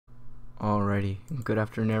Alrighty, good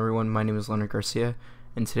afternoon everyone, my name is Leonard Garcia,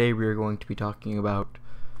 and today we are going to be talking about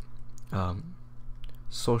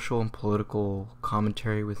social and political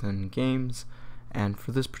commentary within games. And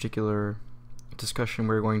for this particular discussion,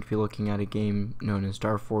 we're going to be looking at a game known as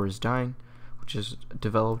Darfur is Dying, which is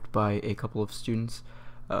developed by a couple of students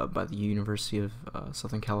by the University of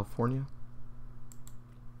Southern California.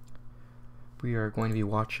 We are going to be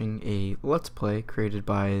watching a Let's Play created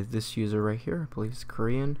by this user right here. I believe it's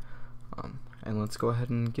Korean. And let's go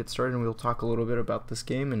ahead and get started, and we'll talk a little bit about this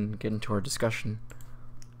game and get into our discussion.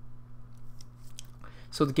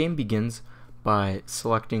 So the game begins by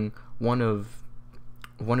selecting one of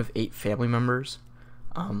 8 family members,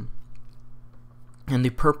 and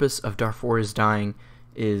the purpose of Darfur is Dying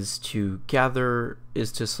is to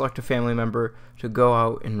select a family member to go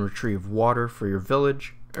out and retrieve water for your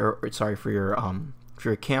village, for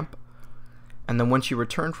your camp, and then once you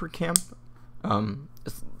return for camp,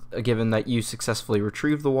 given that you successfully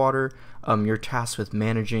retrieve the water, you're tasked with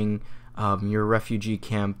managing your refugee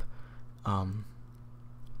camp in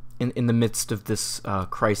the midst of this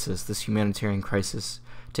crisis, this humanitarian crisis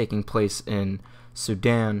taking place in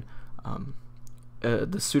Sudan,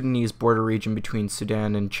 the Sudanese border region between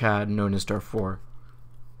Sudan and Chad, known as Darfur.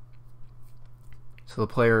 So the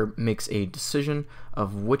player makes a decision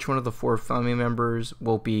of which one of the 4 family members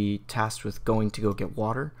will be tasked with going to go get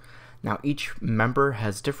water. Now, each member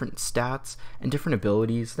has different stats and different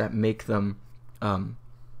abilities that make them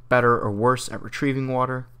better or worse at retrieving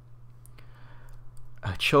water.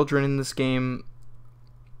 Children in this game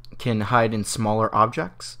can hide in smaller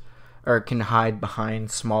objects, or can hide behind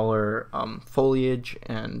smaller foliage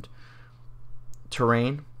and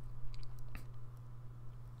terrain.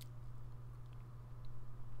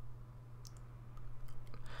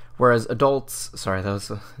 Whereas adults, sorry, that was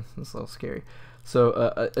a little scary.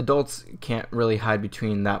 So adults can't really hide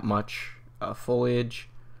between that much foliage,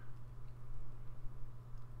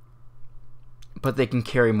 but they can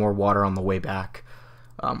carry more water on the way back.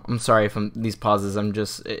 I'm sorry if these pauses. I'm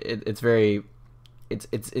just it's very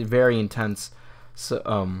intense.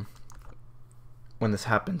 So when this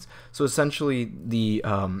happens, so essentially the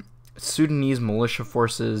Sudanese militia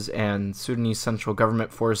forces and Sudanese central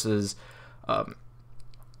government forces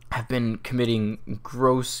have been committing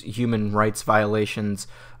gross human rights violations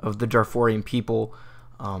of the Darfurian people,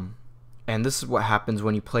 and this is what happens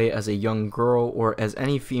when you play as a young girl or as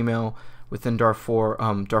any female within Darfur.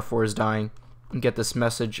 Darfur is Dying. You get this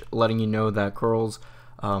message letting you know that girls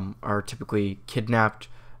are typically kidnapped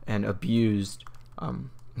and abused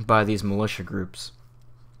by these militia groups.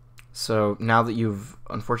 So now that you've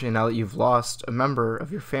lost a member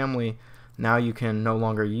of your family, now you can no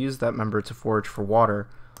longer use that member to forage for water.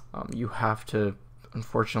 You have to,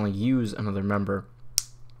 unfortunately, use another member.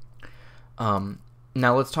 Now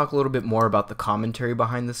let's talk a little bit more about the commentary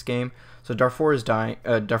behind this game. So Darfur is Dying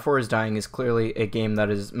is clearly a game that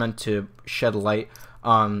is meant to shed light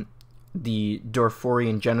on the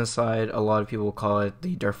Darfurian genocide. A lot of people call it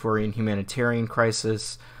the Darfurian humanitarian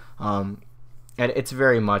crisis, and it's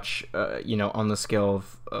very much, on the scale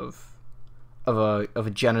of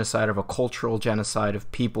a genocide, of a cultural genocide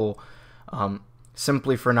of people.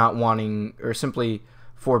 Simply for not wanting, or simply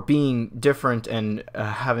for being different and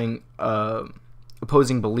having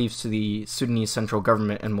opposing beliefs to the Sudanese central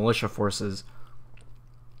government and militia forces.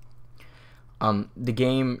 The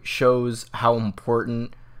game shows how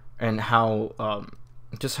important and how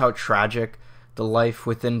just how tragic the life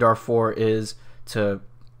within Darfur is, to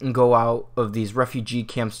go out of these refugee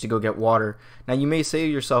camps to go get water. Now you may say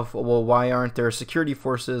to yourself, well, why aren't there security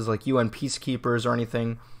forces like UN peacekeepers or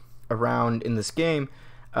anything around in this game?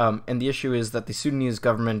 And the issue is that the Sudanese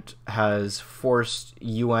government has forced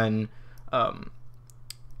UN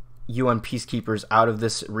peacekeepers out of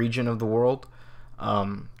this region of the world,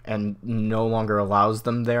 and no longer allows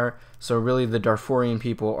them there. So really the Darfurian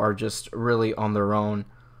people are just really on their own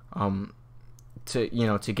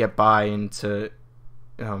to get by and to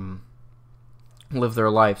live their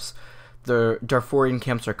lives. The Darfurian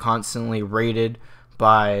camps are constantly raided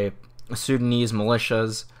by Sudanese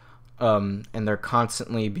militias, and they're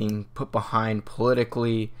constantly being put behind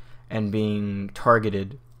politically and being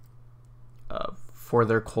targeted for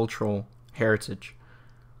their cultural heritage.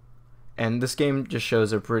 And this game just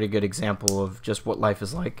shows a pretty good example of just what life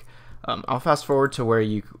is like. I'll fast forward to where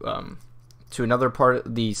you to another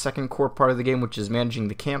part, the second core part of the game, which is managing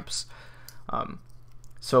the camps.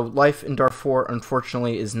 So life in Darfur,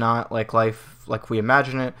 unfortunately, is not like life like we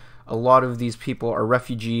imagine it. A lot of these people are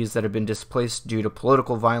refugees that have been displaced due to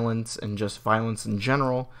political violence and just violence in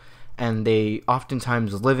general, and they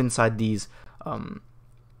oftentimes live inside these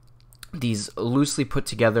these loosely put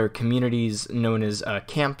together communities known as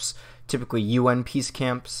camps, typically UN peace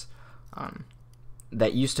camps,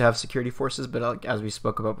 that used to have security forces, but as we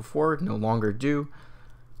spoke about before, no longer do.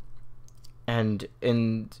 And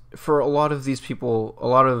for a lot of these people, a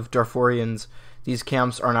lot of Darfurians, these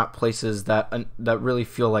camps are not places that really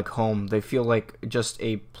feel like home. They feel like just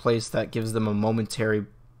a place that gives them a momentary,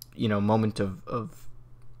 moment of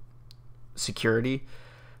security.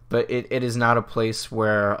 But it is not a place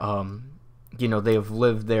where, they have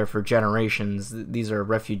lived there for generations. These are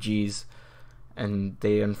refugees, and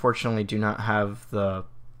they unfortunately do not have the,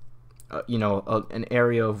 an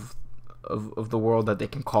area of the world that they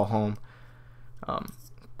can call home,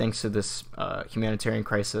 thanks to this humanitarian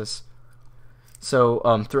crisis.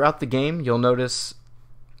 So throughout the game, you'll notice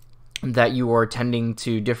that you are tending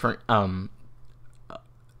to different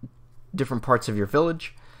parts of your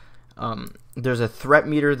village. There's a threat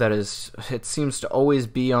meter that it seems to always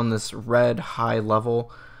be on this red high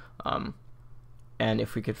level. And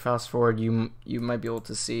if we could fast forward, you might be able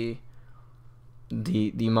to see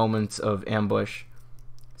the moments of ambush.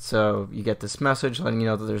 So you get this message letting you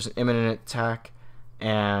know that there's an imminent attack,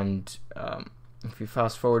 and if you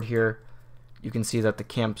fast forward here, you can see that the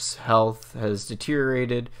camp's health has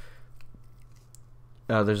deteriorated.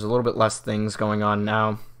 There's a little bit less things going on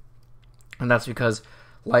now, and that's because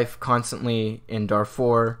life constantly in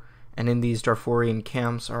Darfur and in these Darfurian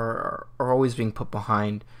camps are always being put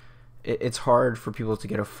behind. It's hard for people to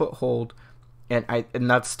get a foothold, and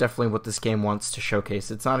that's definitely what this game wants to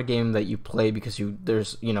showcase. It's not a game that you play because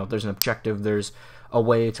there's an objective, there's a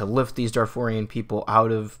way to lift these Darfurian people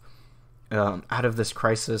out of this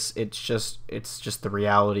crisis. It's just the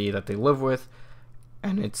reality that they live with,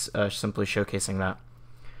 and it's simply showcasing that.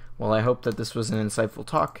 Well, I hope that this was an insightful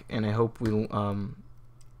talk, and I hope we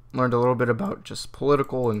learned a little bit about just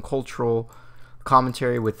political and cultural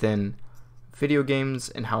commentary within video games,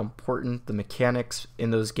 and how important the mechanics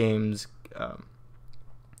in those games,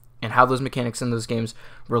 and how those mechanics in those games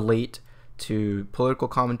relate to political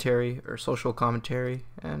commentary or social commentary.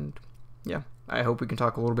 And yeah, I hope we can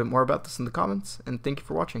talk a little bit more about this in the comments, and thank you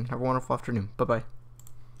for watching. Have a wonderful afternoon. Bye-bye.